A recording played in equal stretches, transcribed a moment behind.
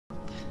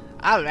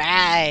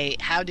Alright,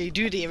 howdy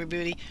doody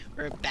everybody.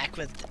 We're back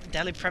with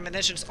Deadly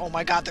Premonitions. Oh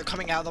my god, they're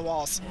coming out of the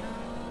walls.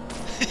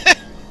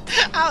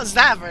 How's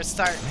that for a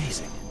start?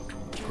 Amazing.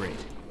 Great.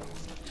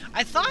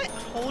 I thought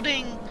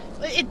holding...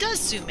 It does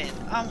zoom in.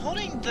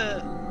 Holding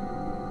the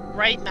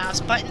right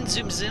mouse button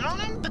zooms in on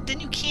them, but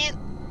then you can't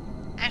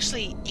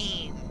actually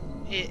aim.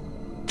 It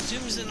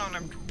zooms in on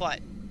their butt.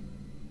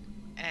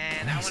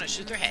 And I want to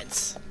shoot their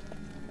heads.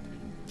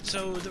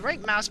 So the right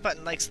mouse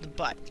button likes the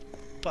butt,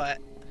 but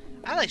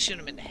I like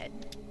shooting them in the head.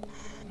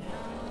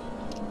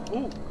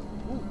 Ooh,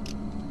 ooh.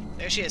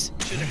 There she is.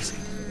 Shoot her.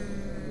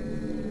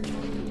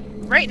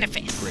 Right in the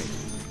face. Great.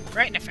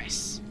 Right in the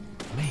face.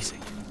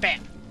 Amazing.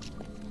 Bam.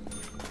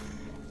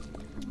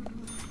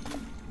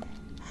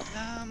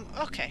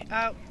 Okay.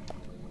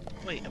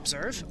 Wait,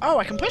 observe? Oh,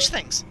 I can push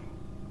things.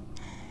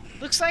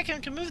 Looks like I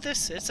can move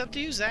this. It's up to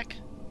you, Zach.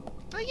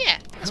 Oh, yeah.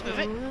 Let's move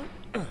it.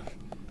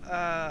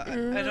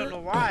 I don't know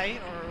why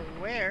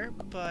or where,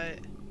 but...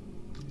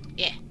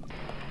 Yeah.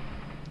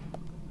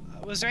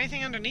 Was there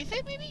anything underneath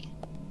it, maybe?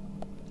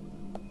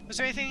 Was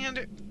there anything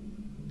under...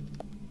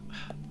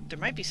 There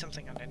might be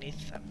something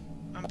underneath them.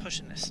 I'm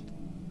pushing this.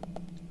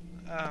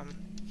 I'm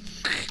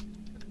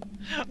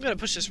gonna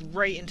push this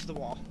right into the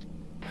wall.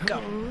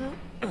 Go.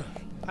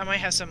 I might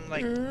have some,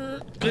 like,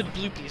 good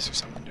bloopies or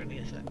something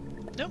underneath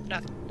it. Nope,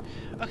 nothing.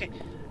 Okay,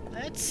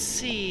 let's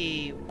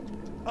see.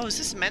 Oh, is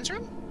this the men's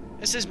room?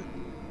 It says...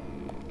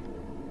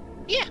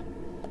 Yeah.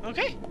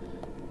 Okay.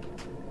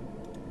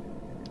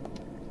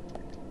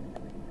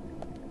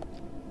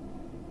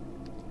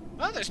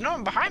 Well, there's no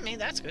one behind me.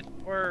 That's good.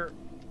 Or...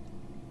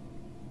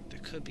 there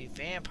could be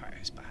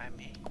vampires behind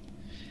me.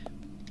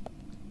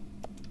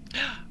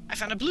 I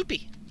found a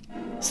bloopy.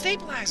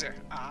 Stabilizer.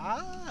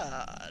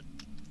 Ah.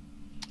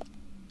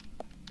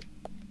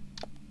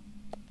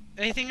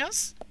 Anything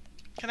else?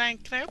 Can I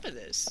open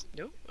this?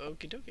 No?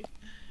 Okie dokie.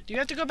 Do you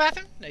have to go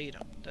bathroom? No, you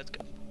don't. That's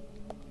good.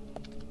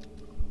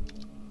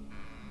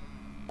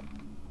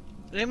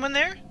 Anyone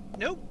there?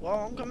 Nope.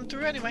 Well, I'm coming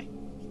through anyway.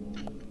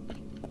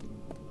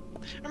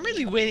 I'm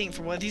really waiting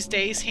for one of these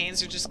days.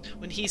 Hands are just...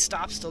 when he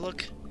stops to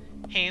look,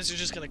 hands are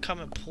just gonna come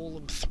and pull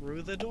him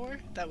through the door.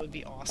 That would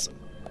be awesome.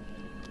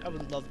 I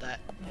would love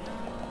that.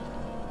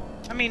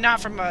 I mean, not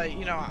from a,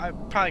 you know,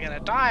 I'm probably gonna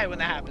die when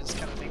that happens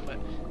kind of thing, but...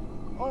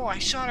 Oh, I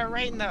shot her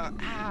right in the...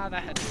 Ah,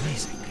 that had...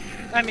 Amazing.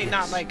 I mean,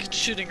 not like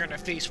shooting her in the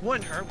face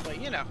wouldn't hurt, but,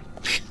 you know.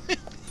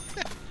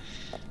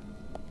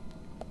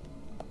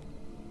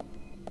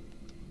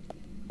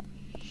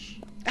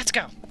 Let's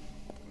go.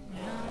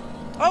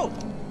 Oh!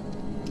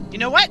 You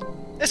know what?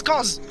 This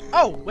calls...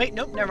 Oh, wait,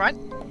 nope, never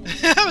mind.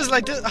 I was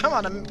like, I'm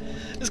on a...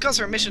 This calls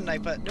for a mission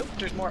night, but nope,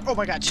 there's more. Oh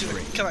my god, shoot her.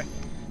 Kill her.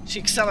 She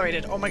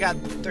accelerated. Oh my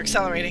god, they're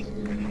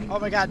accelerating. Oh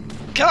my god.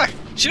 Kill her!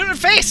 Shoot her in the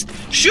face!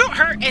 Shoot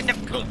her in the...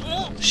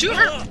 Shoot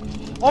her!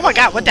 Oh my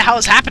god, what the hell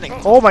is happening?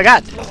 Oh my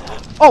god.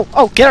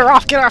 Oh, get her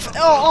off, get her off.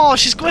 Oh,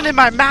 she's going in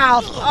my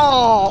mouth.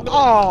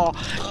 Oh.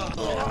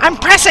 I'm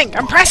pressing!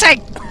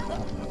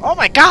 Oh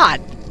my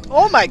god.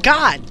 Oh my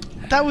god.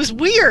 That was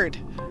weird.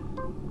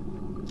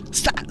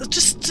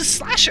 Just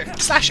slash her.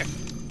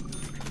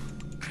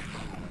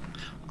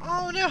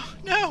 Oh no,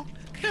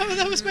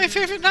 that was my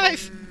favorite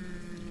knife.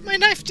 My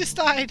knife just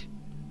died.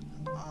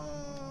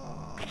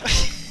 Oh.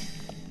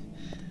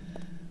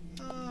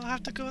 Oh, I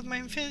have to go with my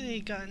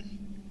infinity gun.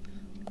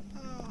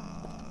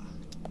 Oh.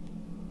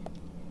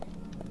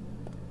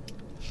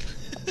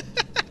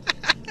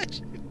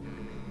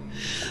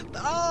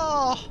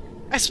 Oh,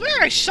 I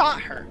swear I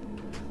shot her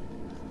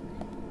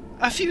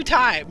a few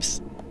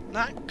times.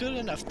 Not good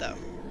enough though.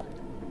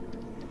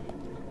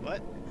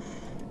 What?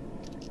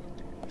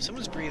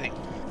 Someone's breathing.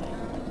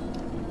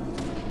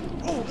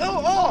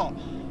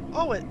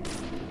 Oh, it...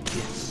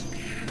 Yes.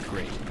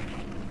 Great.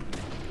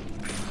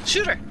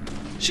 Shoot her!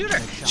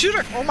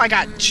 Oh my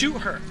god, shoot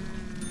her!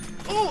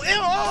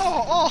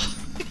 Oh!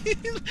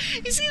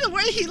 You see the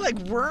way he, like,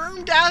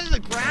 wormed out of the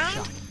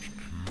ground?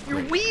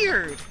 You're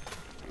weird!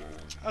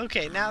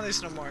 Okay, now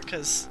there's no more,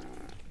 because...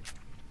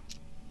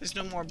 there's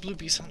no more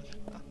bloopies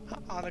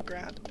on the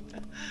ground.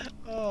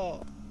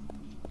 Oh.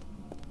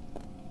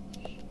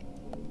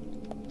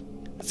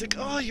 It's like,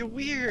 oh, you're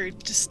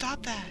weird. Just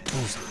stop that.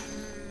 Bullseye.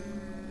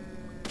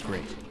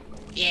 Great.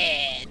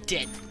 Yeah,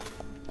 dead.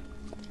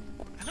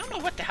 I don't know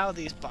what the hell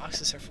these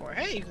boxes are for.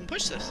 Hey, you can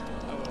push this.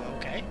 Oh,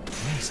 okay.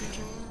 Amazing.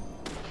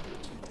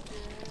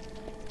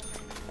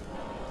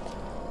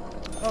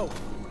 Oh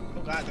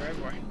god, they're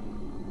everywhere.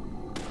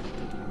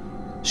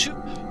 Shoot!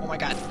 Oh my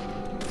god.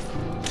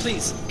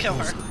 Please, kill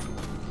her.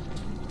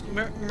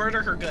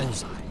 Murder her good.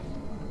 Bullseye.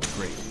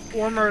 Great.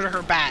 Or murder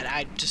her bad.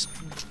 I just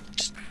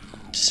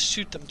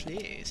shoot them,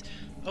 please.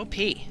 OP.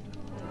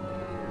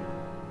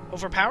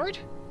 Overpowered?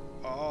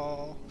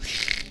 Oh.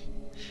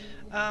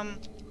 I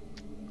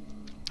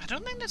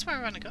don't think that's where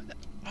I want to go though.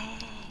 Oh,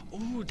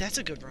 ooh, that's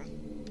a good room.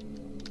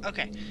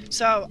 Okay,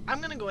 so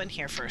I'm gonna go in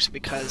here first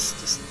because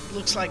this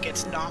looks like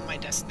it's not my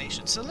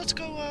destination. So let's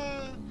go,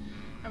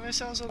 have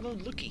ourselves a little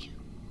looky.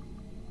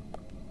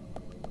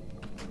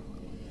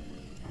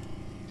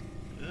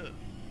 Ooh.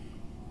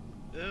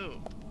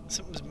 Ooh.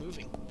 Something's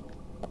moving.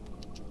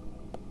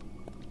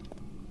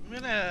 I'm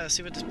gonna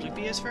see what this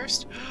bloopy is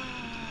first.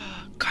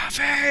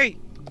 Coffee!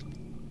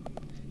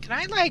 Can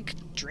I, like,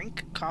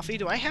 drink coffee?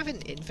 Do I have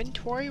an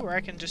inventory where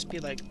I can just be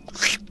like...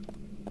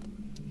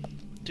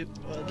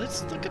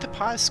 let's look at the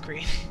pause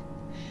screen.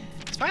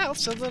 My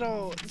health's a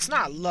little... It's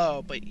not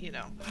low, but, you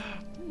know.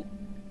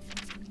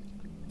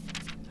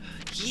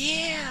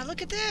 Yeah,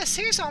 look at this!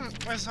 Here's where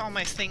all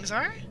my things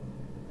are.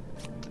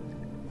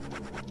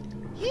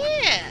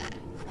 Yeah!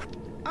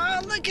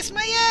 Oh, look, it's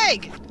my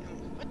egg!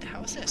 What the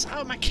hell is this?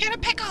 Oh, my can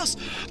of pickles!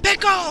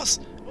 Pickles!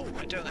 Oh,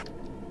 I don't know.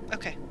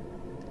 Okay.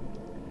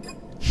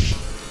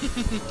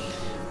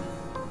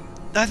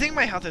 I think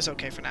my health is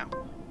okay for now.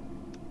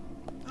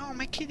 Oh,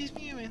 my kitty's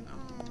mewing.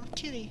 Oh,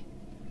 kitty.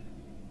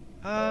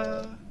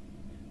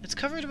 It's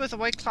covered with a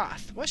white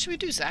cloth. What should we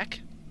do,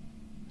 Zach?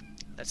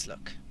 Let's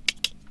look.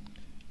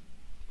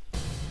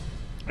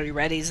 Are you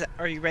ready?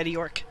 Are you ready,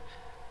 Orc?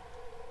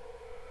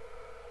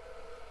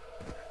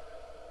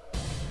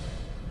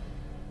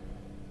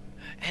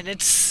 And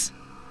it's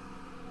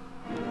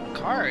a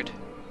card.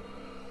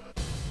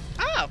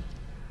 Oh.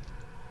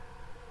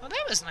 Well,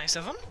 that was nice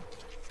of him.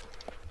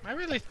 I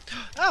really.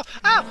 Oh,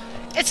 oh!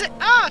 It's a.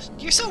 Oh,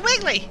 you're so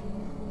wiggly.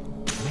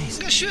 Amazing. I'm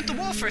gonna shoot the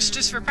wall first,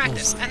 just for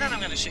practice, and then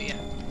I'm gonna shoot you.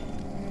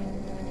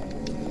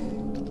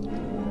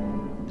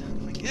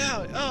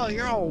 Oh,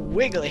 you're all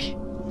wiggly.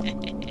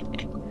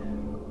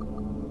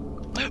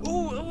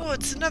 Oh,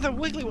 it's another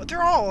wiggly one.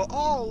 They're all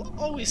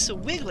always so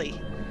wiggly.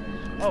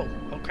 Oh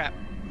crap.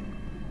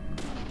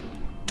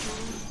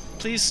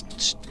 Please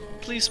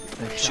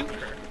shoot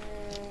her.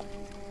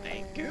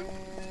 Thank you.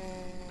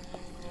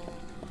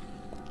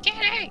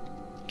 Kitty!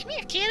 Come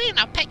here, kitty, and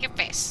I'll pet your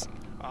face.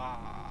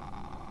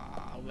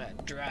 Aw, I'm gonna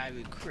drive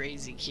you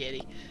crazy,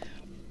 kitty.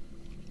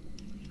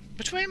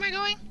 Which way am I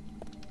going?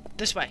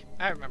 This way.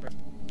 I remember.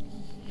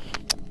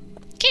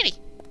 Kitty!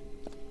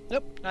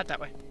 Nope, not that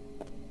way.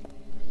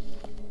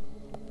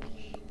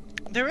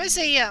 There is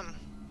a,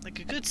 like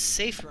a good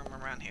safe room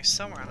around here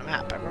somewhere on the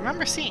map. I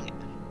remember seeing it.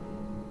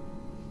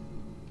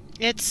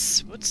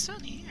 It's... what's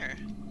down here?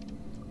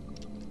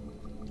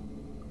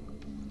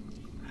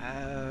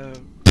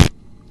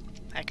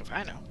 Heck if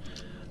I know.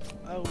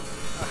 Oh,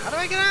 how do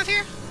I get out of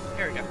here?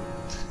 Here we go.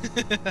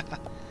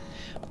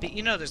 But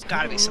you know there's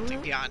gotta be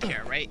something beyond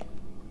here, right?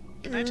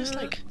 Can I just,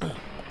 like...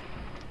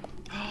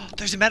 Oh,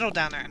 there's a medal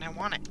down there, and I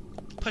want it.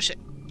 Push it.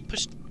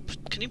 Push.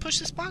 Can you push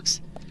this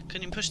box?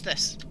 Can you push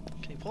this?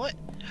 Can you pull it?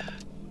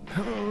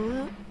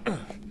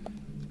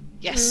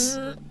 Yes.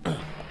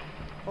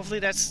 Hopefully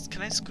that's...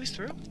 Can I squeeze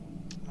through?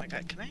 Oh my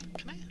god, can I?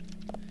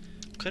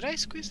 Could I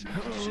squeeze through?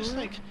 Just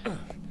like...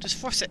 Just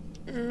force it.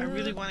 I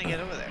really want to get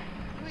over there.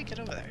 How do I get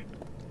over there?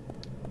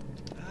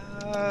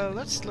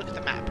 Let's look at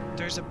the map.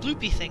 There's a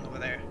bloopy thing over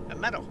there. A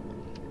medal.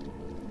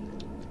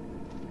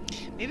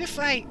 Maybe if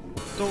I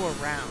go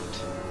around...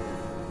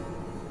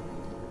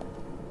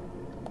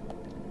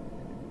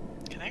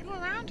 Can I go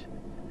around?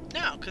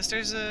 No, because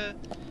there's the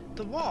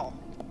wall.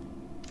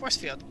 Force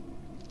field.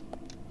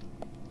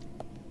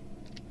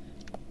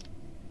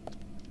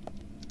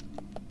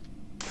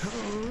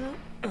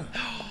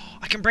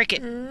 I can break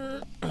it.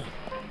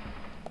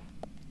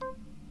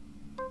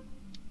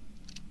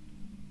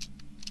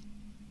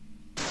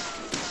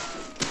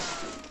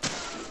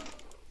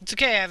 It's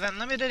okay, I have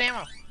unlimited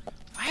ammo.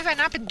 Why have I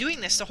not been doing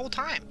this the whole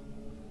time?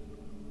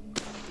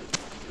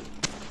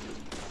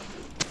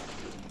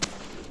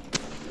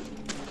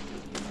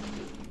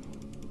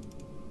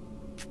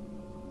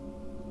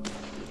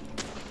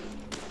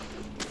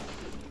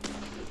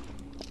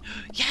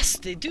 Yes,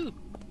 they do.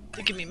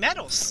 They give me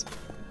medals.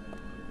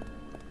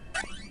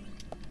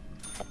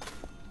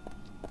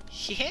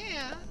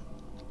 Yeah.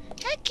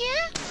 Heck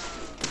yeah.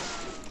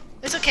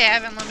 It's okay, I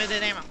have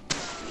unlimited ammo.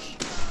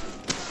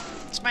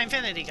 It's my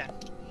infinity gun.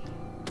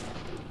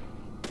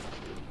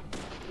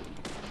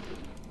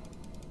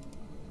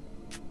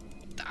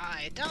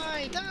 Die,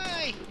 die,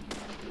 die!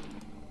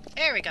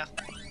 There we go.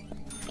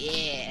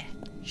 Yeah.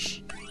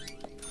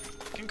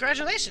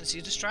 Congratulations,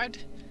 you destroyed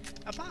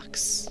a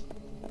box.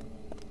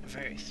 A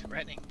very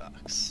threatening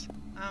box.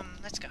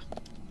 Let's go.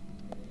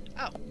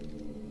 Oh.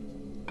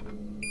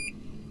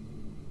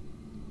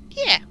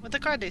 Yeah, with the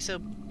card they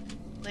so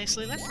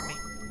nicely left for me.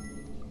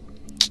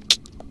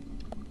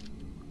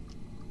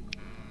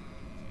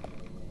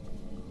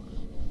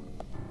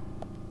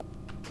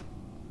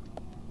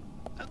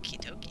 Okie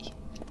dokie.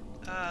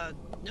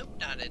 Nope,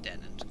 not a dead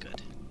end.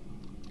 Good.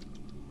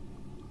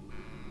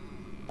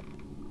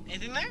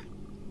 Anything there?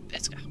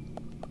 Let's go.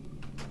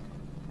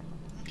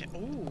 Okay.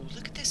 Ooh,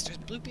 look at this. There's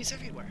bloopies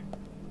everywhere.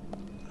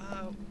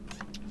 Oh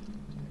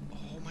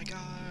my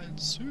god.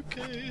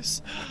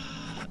 Suitcase.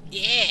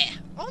 Yeah.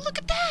 Oh, look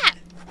at that.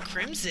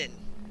 Crimson.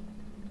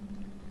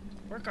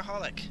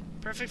 Workaholic.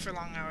 Perfect for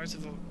long hours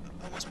of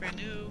almost brand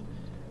new.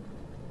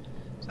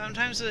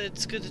 Sometimes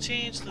it's good to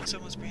change. Looks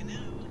almost brand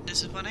new.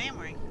 This is what I am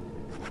wearing.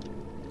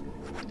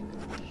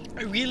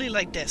 I really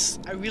like this.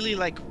 I really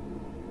like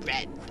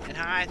red. And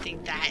I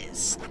think that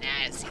is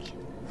snazzy.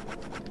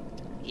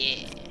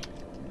 Yeah.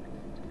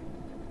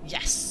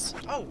 Yes.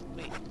 Oh,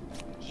 wait.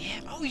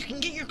 Yeah. Oh, you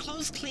can get your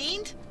clothes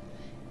cleaned?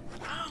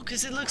 Oh,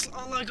 because it looks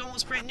like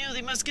almost brand new.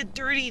 They must get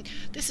dirty.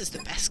 This is the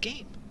best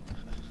game.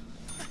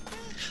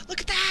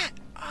 Look at that.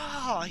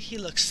 Oh, he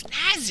looks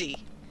snazzy.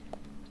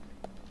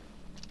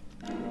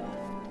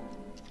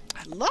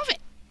 I love it.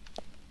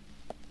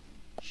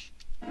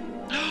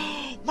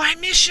 Oh, my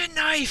mission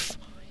knife.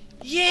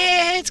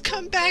 Yeah, it's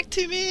come back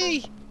to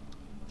me.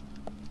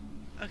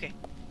 Okay.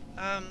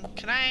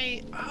 Can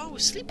I... Oh,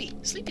 sleepy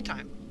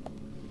time.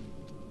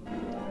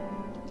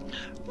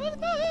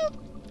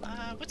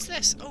 What's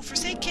this? Oh,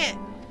 first aid kit.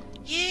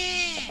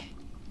 Yeah.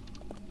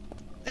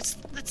 Let's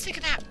take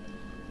a nap.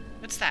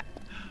 What's that?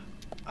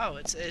 Oh,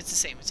 it's the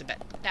same. It's a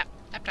bed. Nap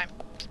time.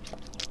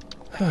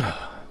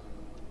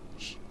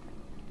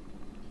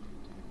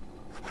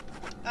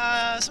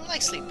 Something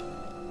like sleep.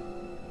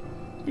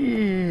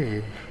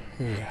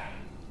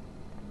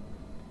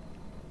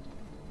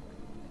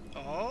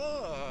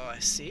 Oh, I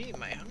see.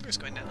 My hunger's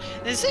going down.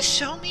 Does this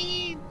show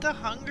me the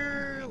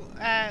hunger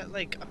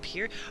like up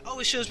here? Oh,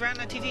 it shows right on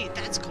the TV.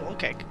 That's cool.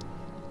 Okay.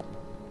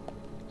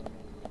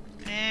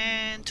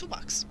 And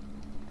toolbox.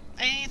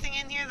 Anything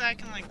in here that I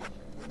can like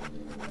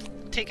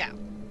take out?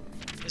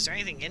 Is there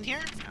anything in here?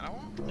 I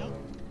don't know.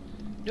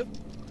 Nope.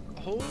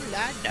 A whole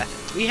lot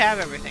nothing. We have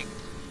everything.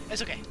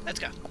 It's okay. Let's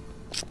go.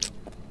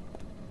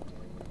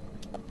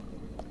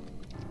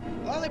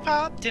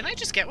 Lollipop. Didn't I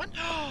just get one?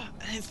 Oh,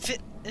 an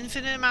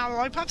infinite amount of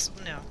lollipops?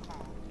 No.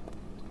 Oh.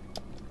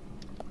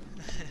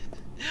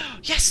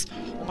 Yes!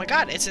 Oh my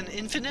god, it's an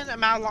infinite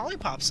amount of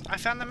lollipops. I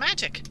found the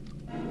magic.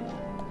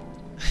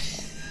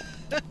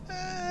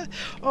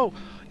 Oh,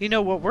 you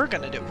know what we're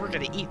gonna do? We're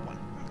gonna eat one.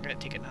 We're gonna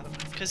take another one.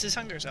 Because his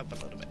hunger's up a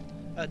little bit.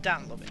 Down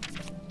a little bit.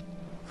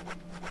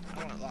 I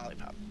want a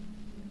lollipop.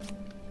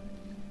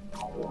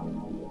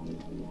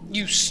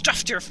 You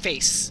stuffed your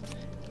face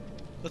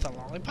with a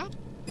lollipop?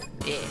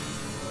 Yeah.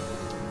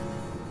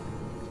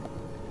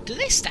 Do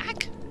they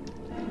stack?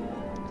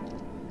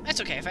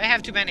 That's okay. If I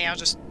have too many, I'll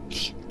just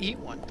eat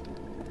one.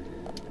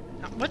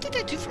 Now, what did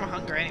they do for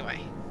hunger anyway?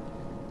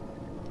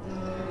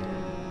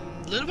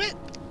 A little bit?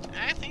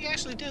 I think I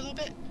actually did a little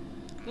bit.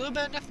 A little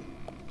bit of nothing.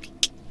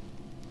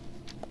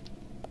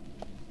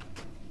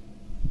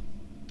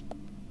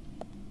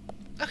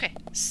 Okay,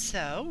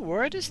 so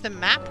where does the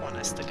map want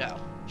us to go?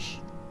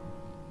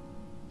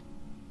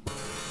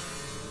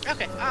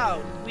 Okay,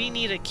 oh, we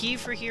need a key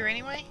for here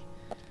anyway?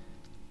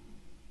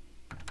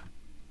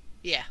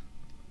 Yeah.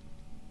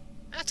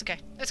 That's okay,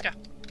 let's go.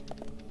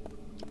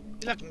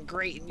 You're looking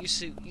great in your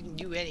suit, you can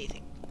do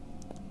anything.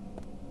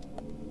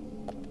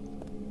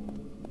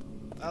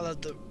 I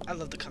love the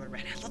color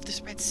red. I love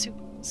this red suit.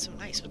 It's so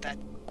nice with that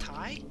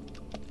tie.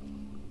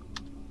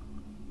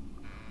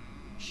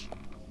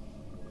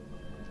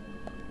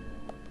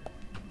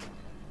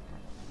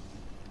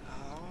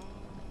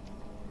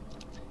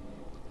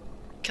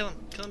 Kill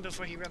him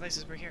before he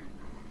realizes we're here.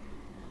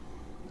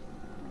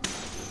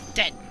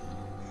 Dead.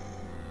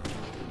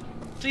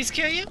 Please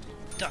kill you?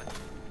 Done.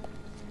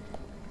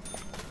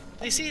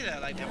 They see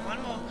that like that.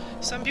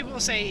 Some people will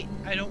say,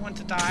 I don't want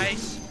to die,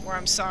 or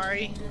I'm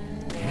sorry,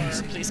 or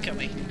please kill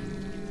me.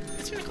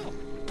 That's really cool.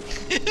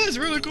 It's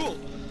really cool.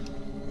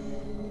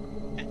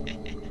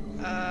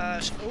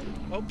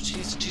 Oh,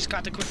 she's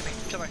got the quickening.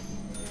 Kill her.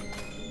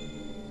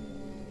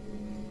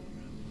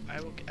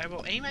 I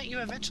will aim at you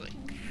eventually.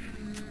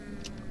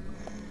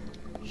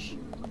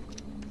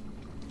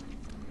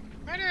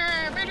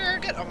 Murder,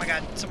 good. Oh my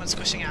god, someone's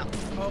squishing out.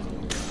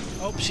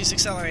 Oh, she's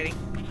accelerating.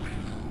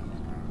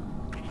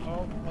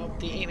 Oh,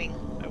 the aiming.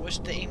 I wish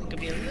the aiming could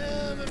be a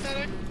little bit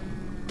better.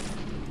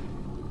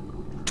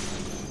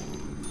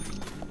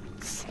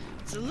 It's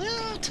a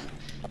little...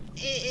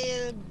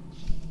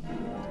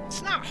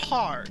 it's not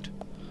hard,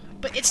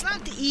 but it's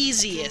not the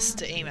easiest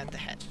to aim at the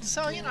head.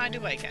 So, you know, I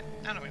do what I can.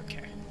 I don't really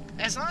care.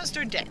 As long as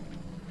they're dead.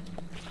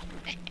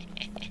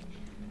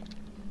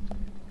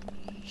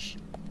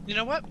 You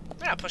know what?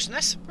 We're not pushing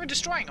this. We're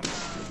destroying them.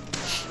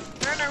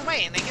 They're in our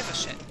way and they give a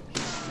shit.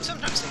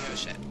 Sometimes they give a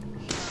shit.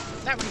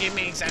 That one gave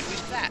me exactly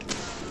that.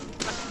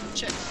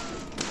 Shit.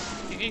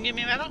 You gonna give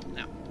me metal?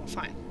 No. Well,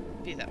 fine.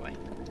 Be that way.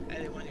 I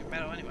didn't want your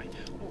metal anyway.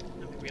 Oh,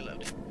 let me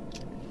reload it.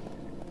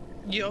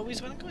 You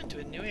always want to go into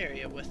a new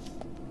area with...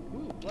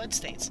 Ooh,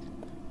 bloodstains.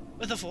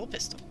 With a full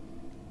pistol.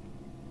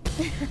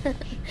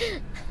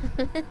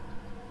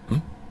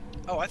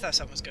 Oh, I thought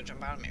someone was gonna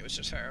jump out at me. It was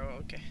just her. Oh,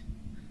 okay.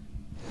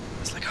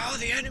 It's like, oh,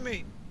 the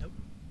enemy! Nope.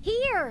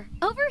 Here!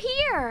 Over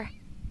here!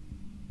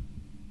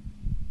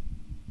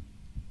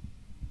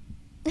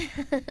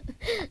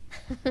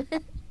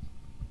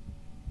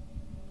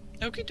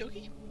 Okie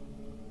dokie.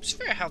 It's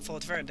very helpful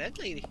for a dead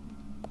lady.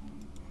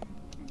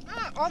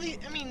 I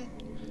mean,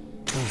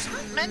 there's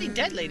not many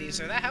dead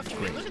ladies are that helpful.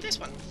 Look at this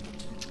one.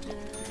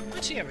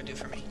 What'd she ever do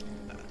for me?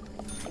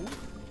 Oh,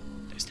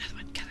 there's another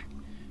one. Kill her.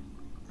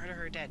 Murder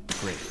her dead.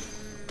 Great.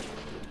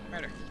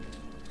 Murder.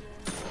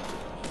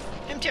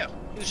 Him too.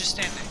 He was just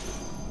standing there.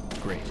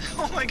 Great.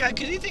 Oh my god,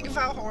 could you think of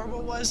how horrible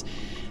it was?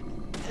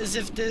 As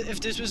if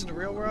this was in the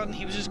real world and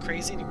he was just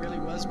crazy and he really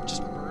was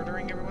just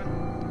murdering everyone?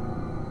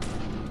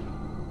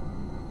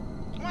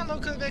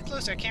 look a bit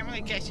closer. I can't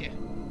really get you.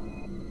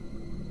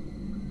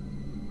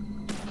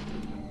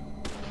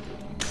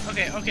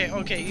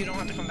 Okay. You don't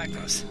have to come that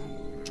close.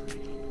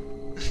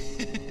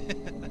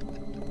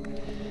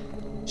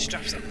 She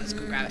dropped something. Let's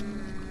go grab it.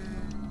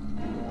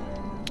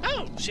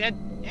 Oh, she had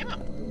ammo.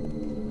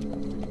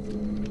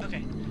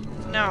 Okay.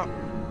 Now,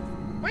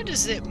 where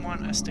does it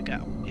want us to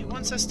go? It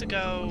wants us to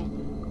go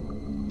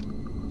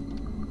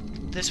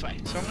this way.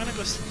 So I'm gonna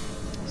go.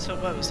 So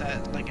what was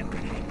that? Like a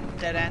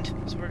dead end?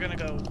 So we're gonna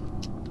go.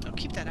 Oh,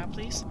 keep that out,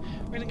 please.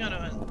 We're gonna go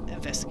to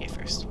investigate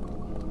first.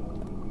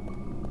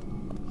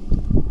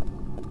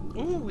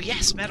 Ooh,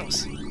 yes,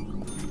 metals.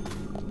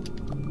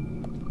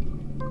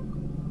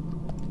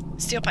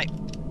 Steel pipe.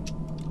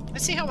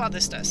 Let's see how well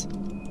this does.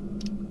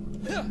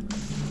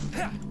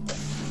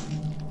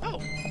 Oh.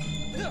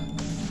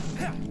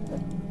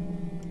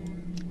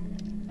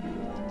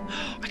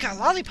 I got a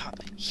lollipop.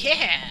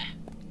 Yeah.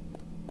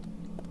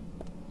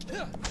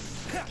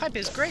 Pipe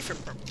is great for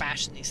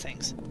bashing these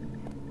things.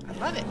 I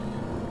love it.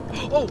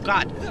 Oh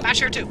God, bash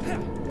her too.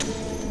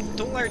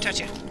 Don't let her touch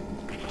you.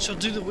 She'll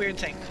do the weird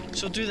thing.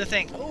 She'll do the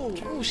thing.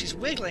 Oh, she's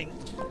wiggling.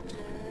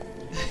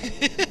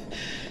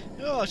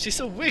 Oh, she's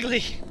so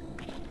wiggly.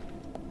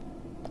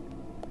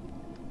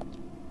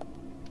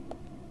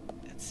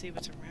 Let's see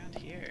what's around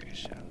here,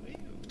 shall we?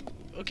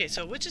 Okay,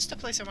 so which is the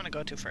place I want to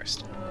go to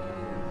first?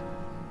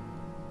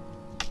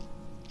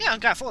 Yeah,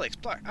 I've got fully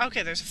explore.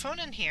 Okay, there's a phone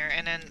in here,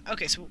 and then...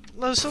 Okay, so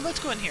let's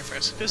go in here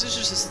first, because this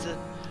is just a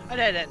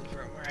dead-end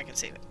room where I can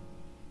save it.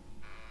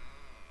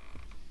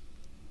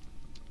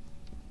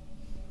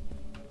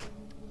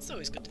 It's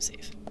always good to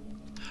save.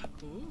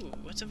 Ooh,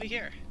 what's over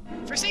here?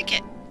 First aid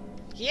kit!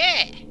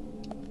 Yeah!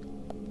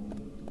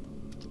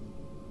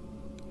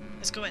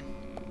 Let's go in.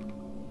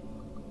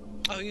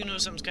 Oh, you know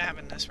something's gonna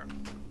happen in this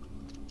room.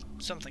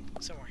 Something,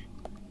 somewhere.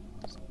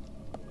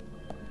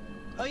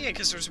 Oh yeah,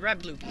 because there's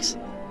red bloopies.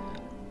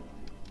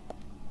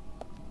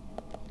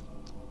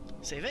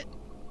 Save it.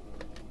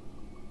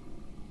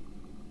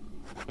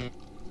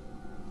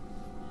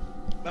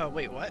 Oh,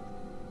 wait, what?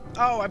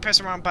 Oh, I pressed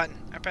the wrong button.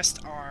 I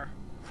pressed R.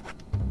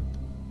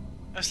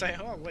 I was like,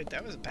 oh, wait,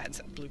 that was a bad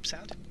bloop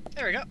sound.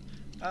 There we go.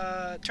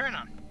 Turn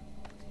on.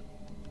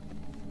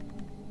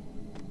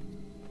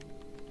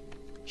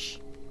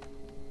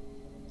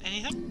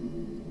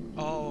 Anything?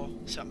 Oh,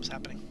 something's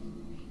happening.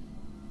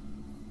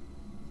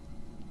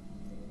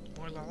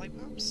 More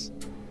lollipops?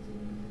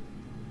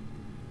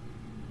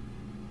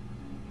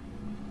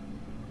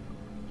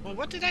 Well,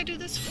 what did I do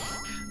this for?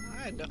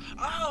 I had no...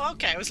 Oh,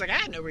 okay. I was like, I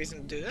had no reason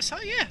to do this. Oh,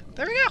 yeah.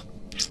 There we go.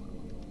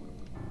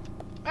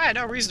 I had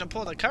no reason to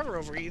pull the cover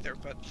over either,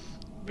 but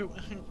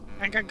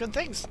I got good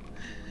things.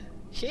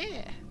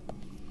 Yeah.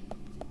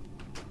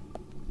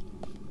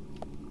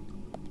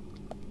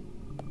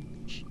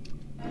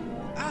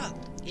 Oh,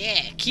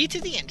 yeah. Key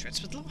to the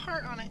entrance with a little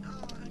heart on it.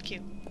 Oh,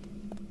 cute.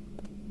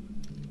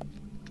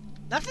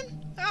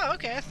 Nothing? Oh,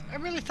 okay. I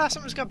really thought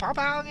something was going to pop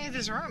out of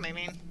this room. I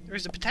mean,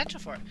 there's the potential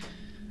for it.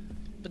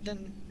 But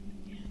then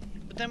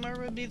where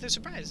would be the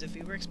surprise if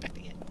we were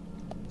expecting it?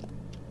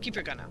 Keep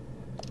your gun out.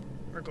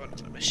 We're going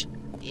on a mission.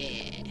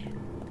 Yeah.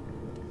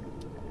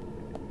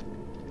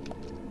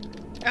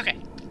 Okay.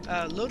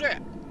 Load her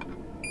up.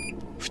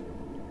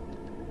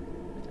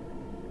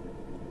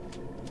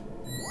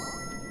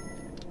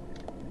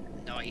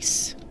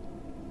 Nice.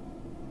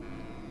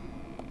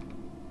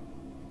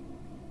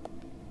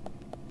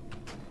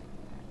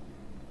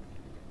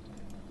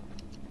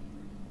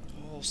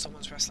 Oh,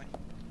 someone's wrestling.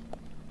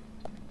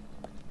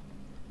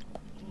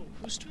 Oh,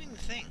 who's doing the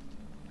thing?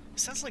 It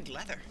sounds like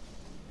leather.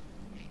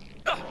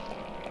 Ugh.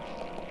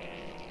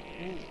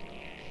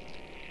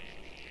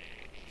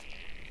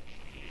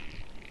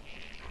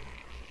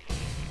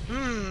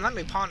 Ooh. Let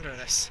me ponder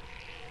this.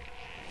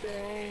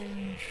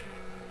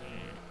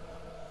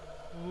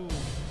 Ooh.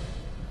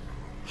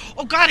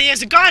 Oh God, he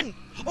has a gun!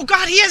 Oh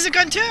God, he has a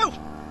gun too!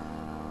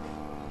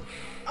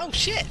 Oh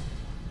shit!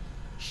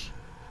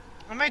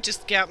 I might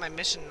just get out my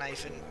mission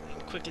knife and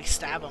quickly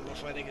stab them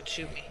before they can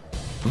shoot me.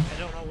 I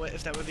don't know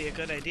if that would be a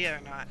good idea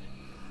or not.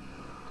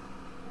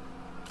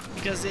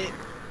 Because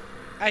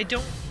I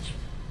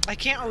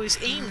can't always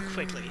aim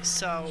quickly,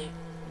 so...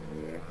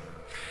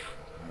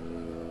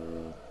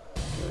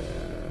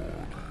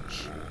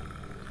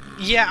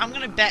 Yeah, I'm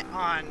gonna bet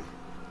on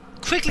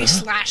quickly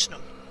slashing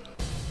them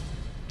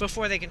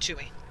before they can shoot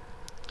me.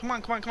 Come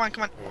on, come on, come on,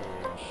 come on.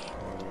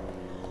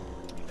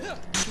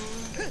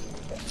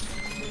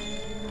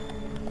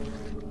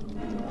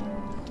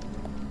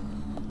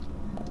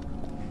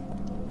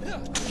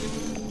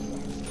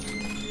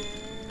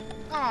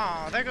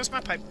 Aw, there goes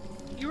my pipe.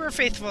 You were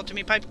faithful to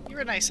me, pipe. You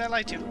were nice. I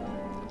liked you.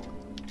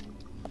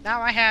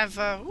 Now I have,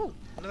 ooh,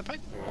 another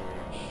pipe.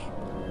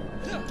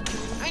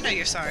 I know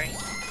you're sorry.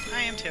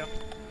 I am too.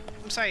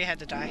 I'm sorry you had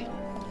to die.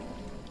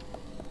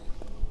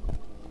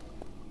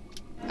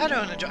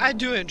 I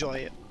do enjoy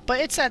it, but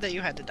it's sad that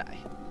you had to die.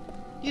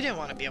 You didn't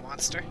want to be a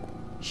monster.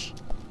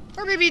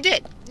 Or maybe you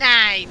did.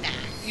 Nah.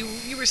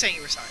 You were saying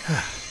you were sorry.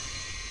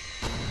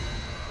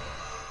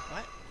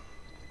 What?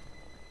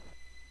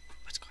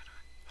 What's going on?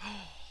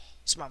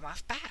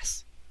 smallmouth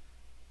bass.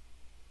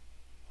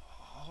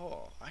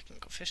 Oh, I can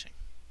go fishing.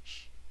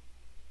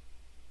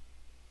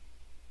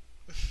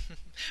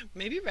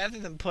 Maybe rather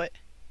than put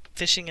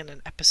fishing in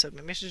an episode,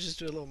 maybe I should just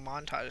do a little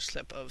montage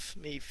clip of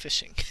me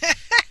fishing.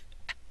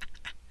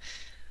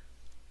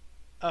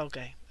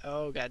 Okay.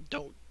 Oh god,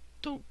 don't.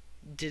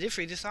 Did it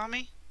freeze on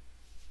me?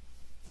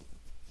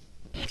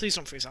 Please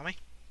don't freeze on me.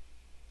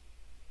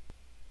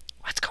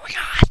 What's going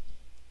on?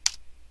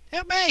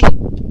 Help me!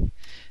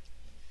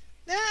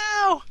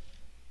 No!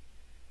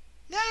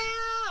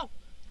 No!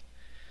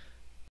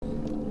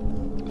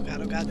 Oh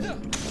god, oh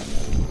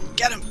god.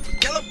 Get him!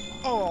 Kill him!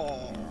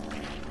 Oh!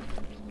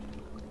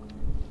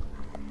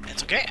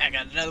 It's okay, I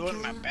got another one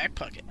in my back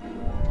pocket.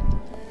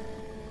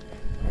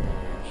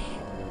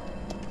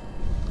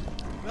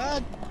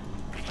 Run!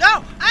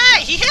 No!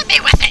 Hey! He hit me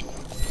with it!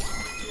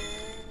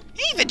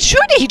 He didn't even shoot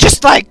it! He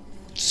just, like,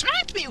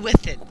 smacked me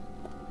with it!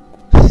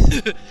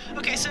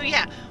 Okay, so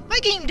yeah, my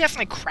game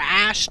definitely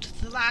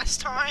crashed the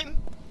last time.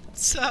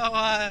 So,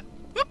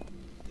 whoop,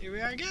 here we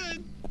are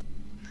again.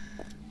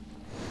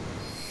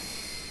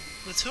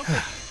 Let's hope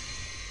that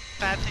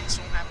bad things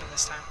won't happen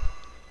this time.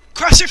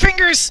 Cross your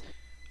fingers!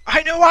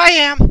 I know I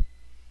am!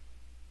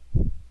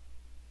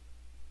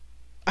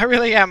 I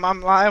really am.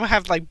 I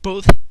have, like,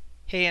 both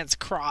hands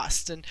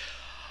crossed, and...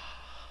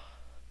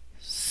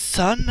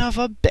 Son of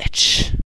a bitch.